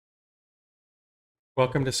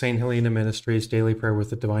Welcome to St. Helena Ministries Daily Prayer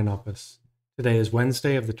with the Divine Office. Today is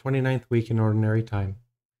Wednesday of the 29th week in Ordinary Time.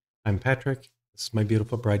 I'm Patrick. This is my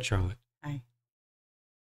beautiful bride, Charlotte. Hi.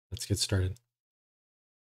 Let's get started.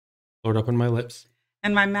 Lord, open my lips.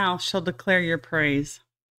 And my mouth shall declare your praise.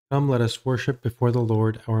 Come, let us worship before the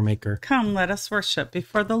Lord, our Maker. Come, let us worship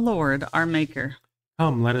before the Lord, our Maker.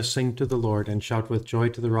 Come, let us sing to the Lord and shout with joy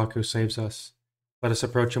to the rock who saves us. Let us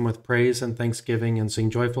approach him with praise and thanksgiving and sing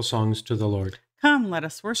joyful songs to the Lord. Come, let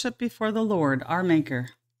us worship before the Lord, our Maker.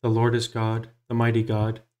 The Lord is God, the mighty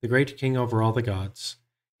God, the great King over all the gods.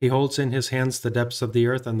 He holds in his hands the depths of the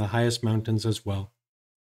earth and the highest mountains as well.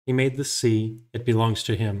 He made the sea, it belongs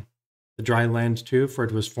to him. The dry land too, for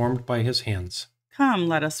it was formed by his hands. Come,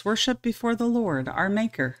 let us worship before the Lord, our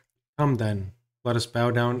Maker. Come then, let us bow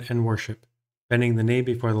down and worship, bending the knee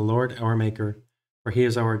before the Lord, our Maker. For he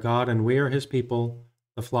is our God, and we are his people,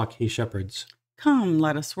 the flock he shepherds. Come,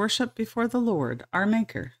 let us worship before the Lord, our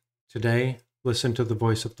Maker. Today, listen to the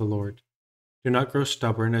voice of the Lord. Do not grow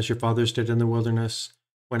stubborn as your fathers did in the wilderness,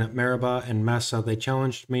 when at Meribah and Massah they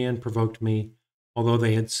challenged me and provoked me, although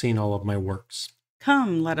they had seen all of my works.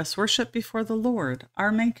 Come, let us worship before the Lord,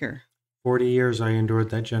 our Maker. 40 years I endured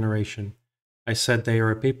that generation. I said, they are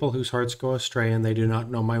a people whose hearts go astray, and they do not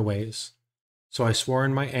know my ways. So I swore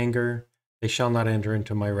in my anger, they shall not enter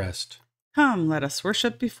into my rest. Come, let us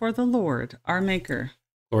worship before the Lord, our Maker.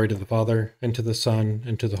 Glory to the Father, and to the Son,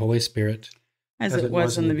 and to the Holy Spirit. As it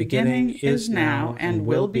was in the beginning, is now, and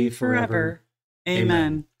will be forever.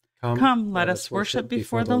 Amen. Come, let us worship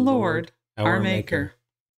before the Lord, our Maker.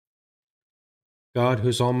 God,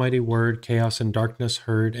 whose almighty word chaos and darkness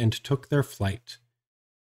heard and took their flight,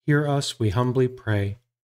 hear us, we humbly pray,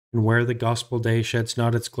 and where the gospel day sheds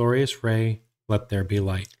not its glorious ray, let there be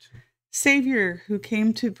light. Savior, who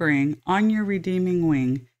came to bring on your redeeming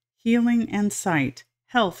wing healing and sight,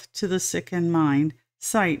 health to the sick in mind,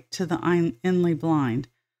 sight to the inly blind.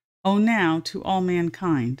 O now to all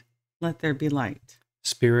mankind, let there be light.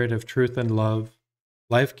 Spirit of truth and love,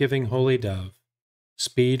 life-giving holy dove,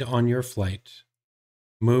 speed on your flight.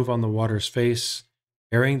 Move on the water's face,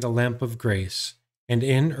 bearing the lamp of grace, and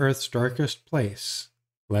in earth's darkest place,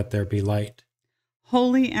 let there be light.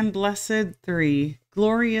 Holy and blessed three,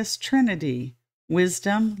 glorious Trinity,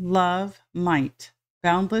 wisdom, love, might,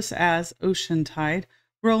 boundless as ocean tide,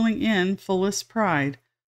 rolling in fullest pride,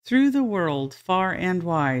 through the world far and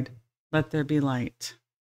wide, let there be light.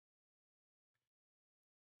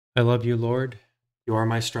 I love you, Lord. You are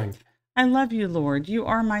my strength. I love you, Lord. You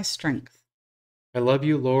are my strength. I love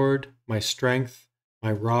you, Lord, my strength,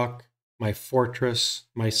 my rock, my fortress,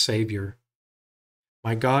 my Savior.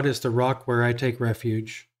 My God is the rock where I take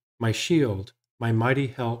refuge, my shield, my mighty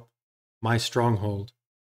help, my stronghold.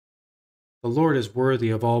 The Lord is worthy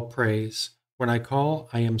of all praise. When I call,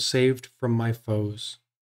 I am saved from my foes.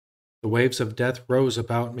 The waves of death rose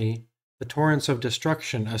about me. The torrents of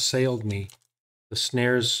destruction assailed me. The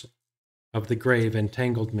snares of the grave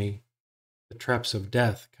entangled me. The traps of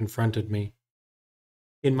death confronted me.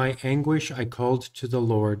 In my anguish I called to the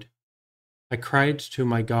Lord. I cried to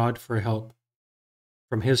my God for help.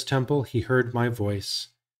 From his temple he heard my voice.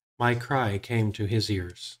 My cry came to his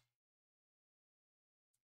ears.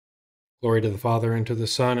 Glory to the Father, and to the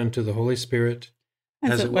Son, and to the Holy Spirit.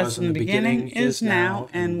 As it was in the beginning, is now,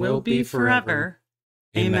 and will be forever.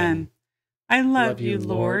 Amen. I love you,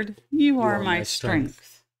 Lord. You are my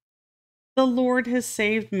strength. The Lord has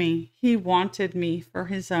saved me. He wanted me for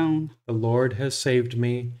his own. The Lord has saved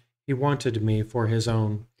me. He wanted me for his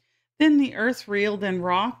own. Then the earth reeled and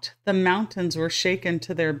rocked. The mountains were shaken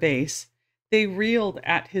to their base. They reeled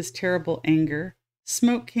at his terrible anger.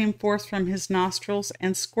 Smoke came forth from his nostrils,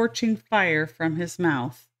 and scorching fire from his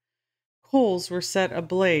mouth. Coals were set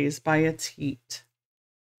ablaze by its heat.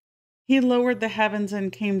 He lowered the heavens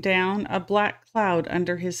and came down, a black cloud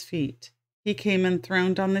under his feet. He came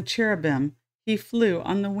enthroned on the cherubim. He flew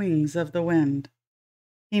on the wings of the wind.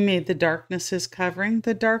 He made the darkness his covering,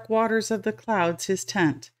 the dark waters of the clouds his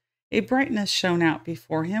tent. A brightness shone out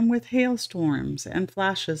before him with hailstorms and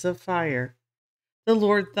flashes of fire. The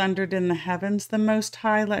Lord thundered in the heavens. The Most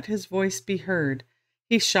High let his voice be heard.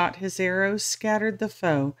 He shot his arrows, scattered the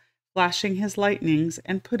foe, flashing his lightnings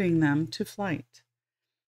and putting them to flight.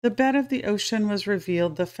 The bed of the ocean was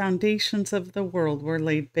revealed. The foundations of the world were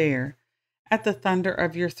laid bare. At the thunder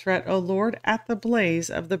of your threat, O Lord, at the blaze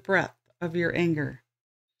of the breath of your anger.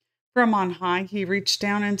 From on high he reached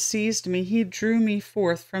down and seized me. He drew me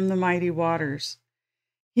forth from the mighty waters.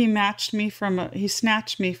 He snatched me from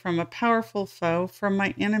a powerful foe, from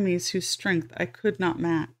my enemies whose strength I could not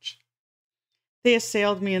match. They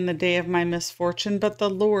assailed me in the day of my misfortune, but the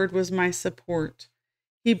Lord was my support.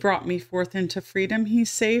 He brought me forth into freedom. He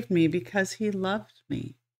saved me because he loved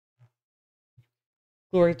me.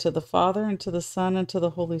 Glory to the Father, and to the Son, and to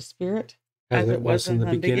the Holy Spirit, as it was in the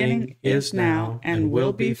beginning, is now, and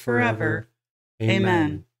will be forever.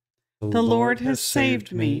 Amen. The Lord has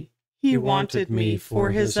saved me. He wanted me for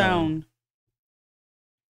his own.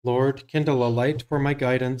 Lord, kindle a light for my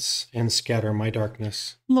guidance and scatter my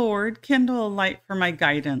darkness. Lord, kindle a light for my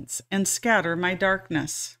guidance and scatter my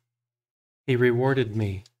darkness. He rewarded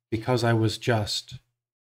me because I was just,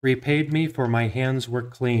 repaid me for my hands were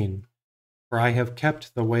clean, for I have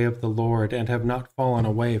kept the way of the Lord and have not fallen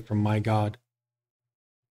away from my God.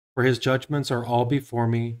 For his judgments are all before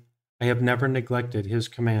me. I have never neglected his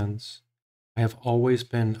commands. I have always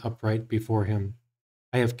been upright before him.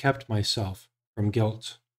 I have kept myself from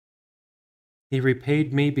guilt. He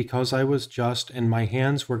repaid me because I was just, and my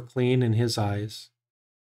hands were clean in his eyes.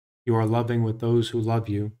 You are loving with those who love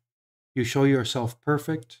you. You show yourself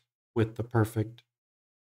perfect with the perfect.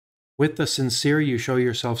 With the sincere you show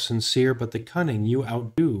yourself sincere, but the cunning you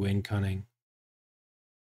outdo in cunning.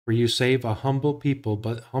 For you save a humble people,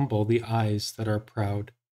 but humble the eyes that are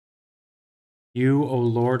proud. You, O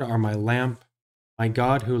Lord, are my lamp, my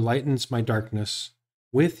God who lightens my darkness.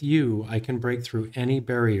 With you I can break through any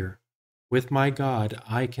barrier. With my God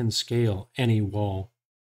I can scale any wall.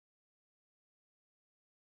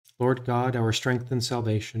 Lord God, our strength and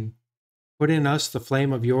salvation, put in us the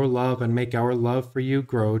flame of your love and make our love for you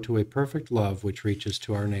grow to a perfect love which reaches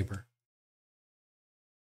to our neighbor.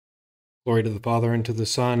 Glory to the Father, and to the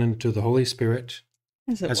Son, and to the Holy Spirit,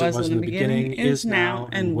 as it was in the beginning, is now,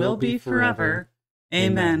 and will be forever.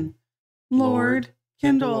 Amen. Lord,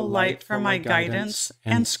 kindle a light for my guidance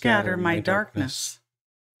and scatter my darkness.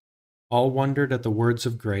 All wondered at the words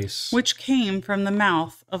of grace, which came from the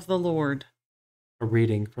mouth of the Lord. A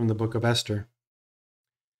reading from the book of Esther.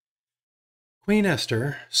 Queen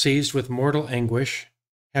Esther, seized with mortal anguish,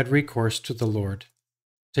 had recourse to the Lord.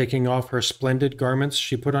 Taking off her splendid garments,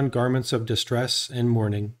 she put on garments of distress and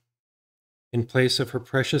mourning. In place of her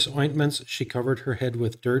precious ointments, she covered her head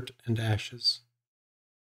with dirt and ashes.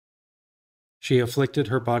 She afflicted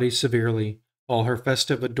her body severely. All her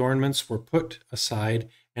festive adornments were put aside,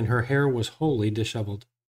 and her hair was wholly disheveled.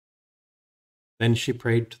 Then she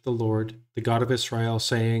prayed to the Lord, the God of Israel,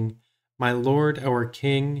 saying, My Lord, our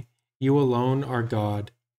King, you alone are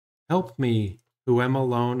God. Help me, who am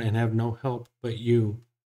alone and have no help but you,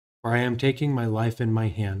 for I am taking my life in my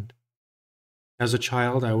hand. As a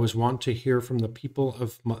child, I was wont to hear from the people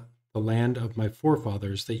of the land of my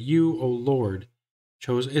forefathers that you, O Lord,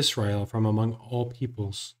 chose Israel from among all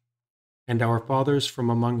peoples, and our fathers from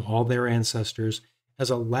among all their ancestors as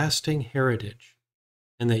a lasting heritage,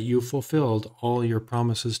 and that you fulfilled all your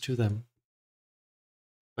promises to them.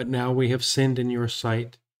 But now we have sinned in your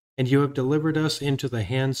sight, and you have delivered us into the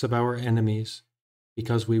hands of our enemies,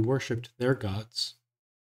 because we worshipped their gods.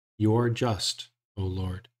 You are just, O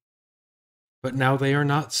Lord. But now they are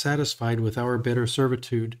not satisfied with our bitter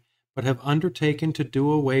servitude, but have undertaken to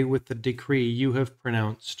do away with the decree you have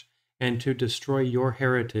pronounced, and to destroy your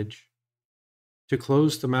heritage, to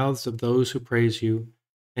close the mouths of those who praise you,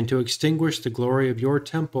 and to extinguish the glory of your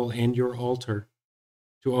temple and your altar,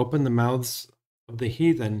 to open the mouths of the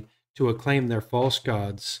heathen to acclaim their false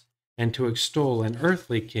gods, and to extol an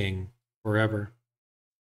earthly king forever.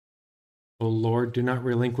 O Lord, do not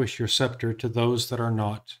relinquish your scepter to those that are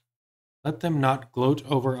not. Let them not gloat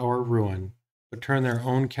over our ruin, but turn their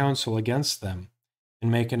own counsel against them,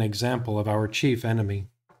 and make an example of our chief enemy.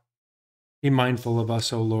 Be mindful of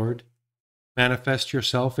us, O Lord. Manifest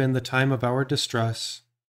yourself in the time of our distress,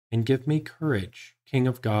 and give me courage, King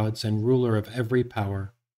of gods and ruler of every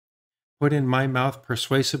power. Put in my mouth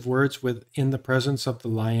persuasive words within the presence of the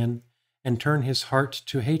lion, and turn his heart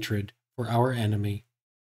to hatred for our enemy,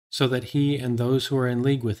 so that he and those who are in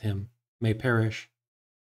league with him may perish.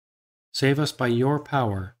 Save us by your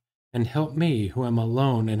power, and help me who am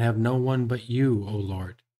alone and have no one but you, O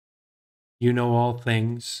Lord. You know all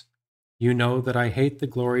things. You know that I hate the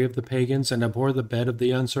glory of the pagans and abhor the bed of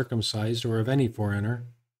the uncircumcised or of any foreigner.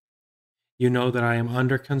 You know that I am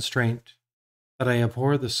under constraint, that I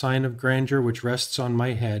abhor the sign of grandeur which rests on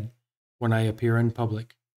my head when I appear in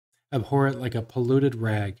public, abhor it like a polluted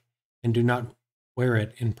rag, and do not wear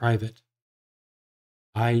it in private.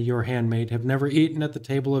 I, your handmaid, have never eaten at the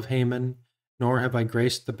table of Haman, nor have I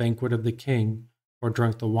graced the banquet of the king, or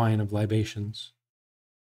drunk the wine of libations.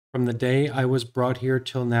 From the day I was brought here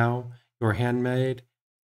till now, your handmaid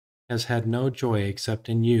has had no joy except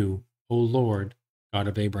in you, O Lord, God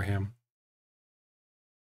of Abraham.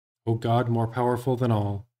 O God, more powerful than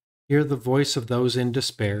all, hear the voice of those in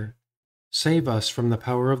despair. Save us from the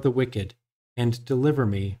power of the wicked, and deliver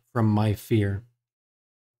me from my fear.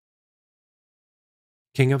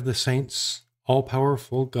 King of the saints,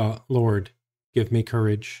 all-powerful God, Lord, give me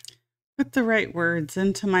courage. Put the right words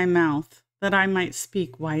into my mouth, that I might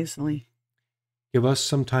speak wisely. Give us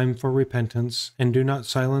some time for repentance, and do not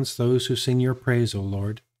silence those who sing your praise, O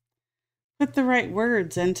Lord. Put the right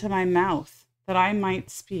words into my mouth, that I might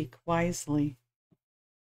speak wisely.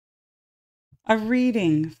 A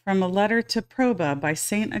reading from a letter to Proba by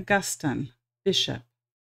St. Augustine, Bishop.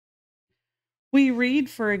 We read,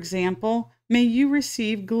 for example, "May you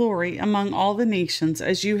receive glory among all the nations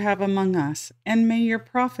as you have among us, and may your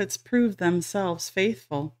prophets prove themselves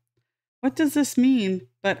faithful." What does this mean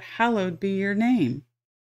but "hallowed be your name"?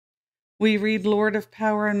 We read, "Lord of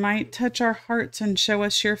power and might, touch our hearts and show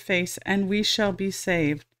us your face, and we shall be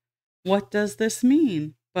saved." What does this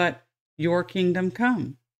mean but "your kingdom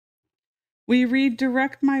come"? We read,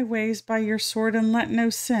 "Direct my ways by your sword, and let no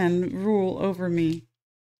sin rule over me."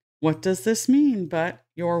 What does this mean but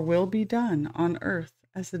 "your will be done on earth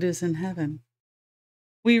as it is in heaven"?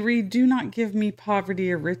 We read, "Do not give me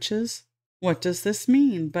poverty or riches." What does this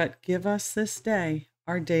mean but "give us this day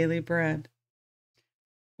our daily bread"?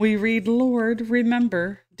 We read, "Lord,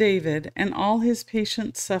 remember David and all his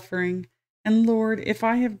patient suffering. And Lord, if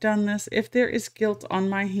I have done this, if there is guilt on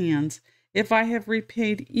my hands, if I have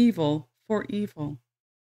repaid evil for evil."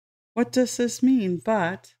 What does this mean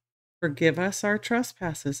but "forgive us our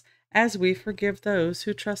trespasses, as we forgive those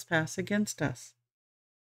who trespass against us"?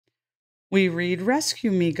 We read, "Rescue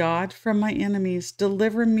me, God, from my enemies.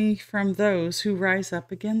 Deliver me from those who rise up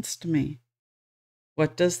against me."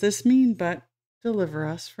 What does this mean but "deliver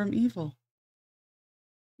us from evil"?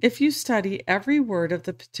 If you study every word of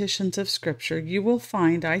the petitions of Scripture, you will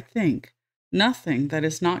find, I think, nothing that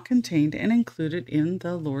is not contained and included in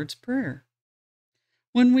the Lord's Prayer.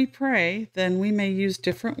 When we pray, then we may use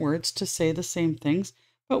different words to say the same things,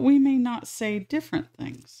 but we may not say different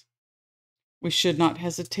things. We should not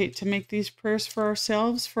hesitate to make these prayers for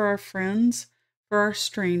ourselves, for our friends, for our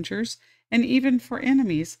strangers, and even for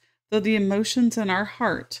enemies, though the emotions in our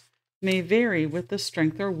heart may vary with the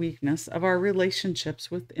strength or weakness of our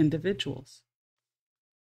relationships with individuals.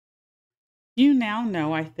 You now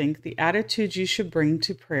know, I think, the attitude you should bring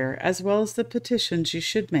to prayer, as well as the petitions you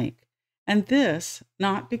should make, and this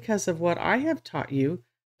not because of what I have taught you,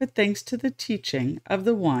 but thanks to the teaching of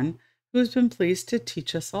the one who has been pleased to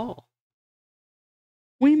teach us all.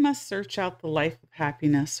 We must search out the life of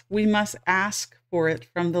happiness. We must ask for it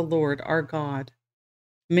from the Lord our God.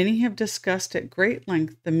 Many have discussed at great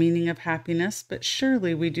length the meaning of happiness, but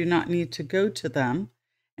surely we do not need to go to them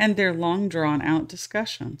and their long drawn-out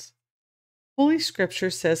discussions. Holy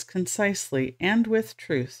Scripture says concisely and with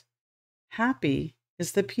truth, "Happy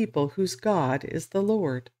is the people whose God is the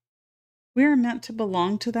Lord." We are meant to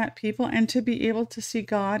belong to that people and to be able to see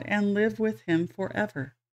God and live with Him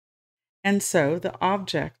forever. And so the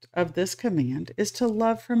object of this command is to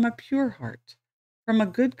love from a pure heart, from a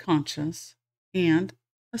good conscience, and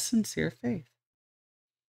a sincere faith.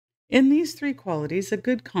 In these three qualities, a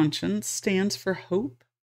good conscience stands for hope.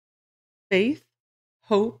 Faith,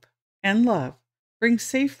 hope, and love bring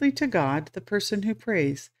safely to God the person who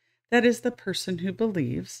prays, that is, the person who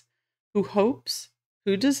believes, who hopes,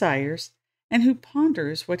 who desires, and who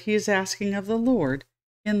ponders what he is asking of the Lord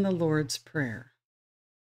in the Lord's Prayer.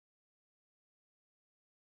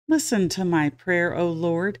 Listen to my prayer, O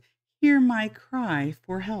Lord. Hear my cry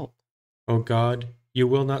for help. O God, you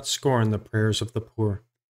will not scorn the prayers of the poor.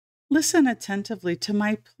 Listen attentively to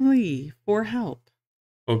my plea for help.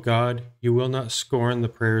 O God, you will not scorn the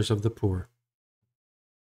prayers of the poor.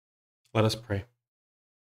 Let us pray.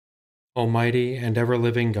 Almighty and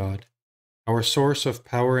ever-living God, our source of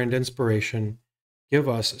power and inspiration, give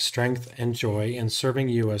us strength and joy in serving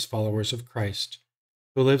you as followers of Christ,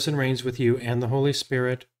 who lives and reigns with you and the Holy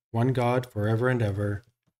Spirit, one God, forever and ever.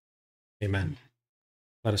 Amen.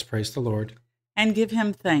 Let us praise the Lord. And give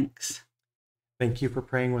him thanks. Thank you for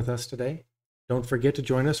praying with us today. Don't forget to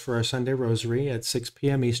join us for our Sunday Rosary at 6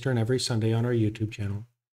 p.m. Eastern every Sunday on our YouTube channel.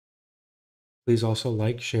 Please also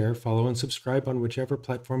like, share, follow, and subscribe on whichever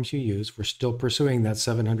platforms you use. We're still pursuing that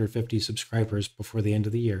 750 subscribers before the end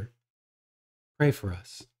of the year. Pray for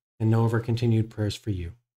us and know of our continued prayers for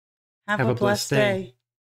you. Have a blessed day.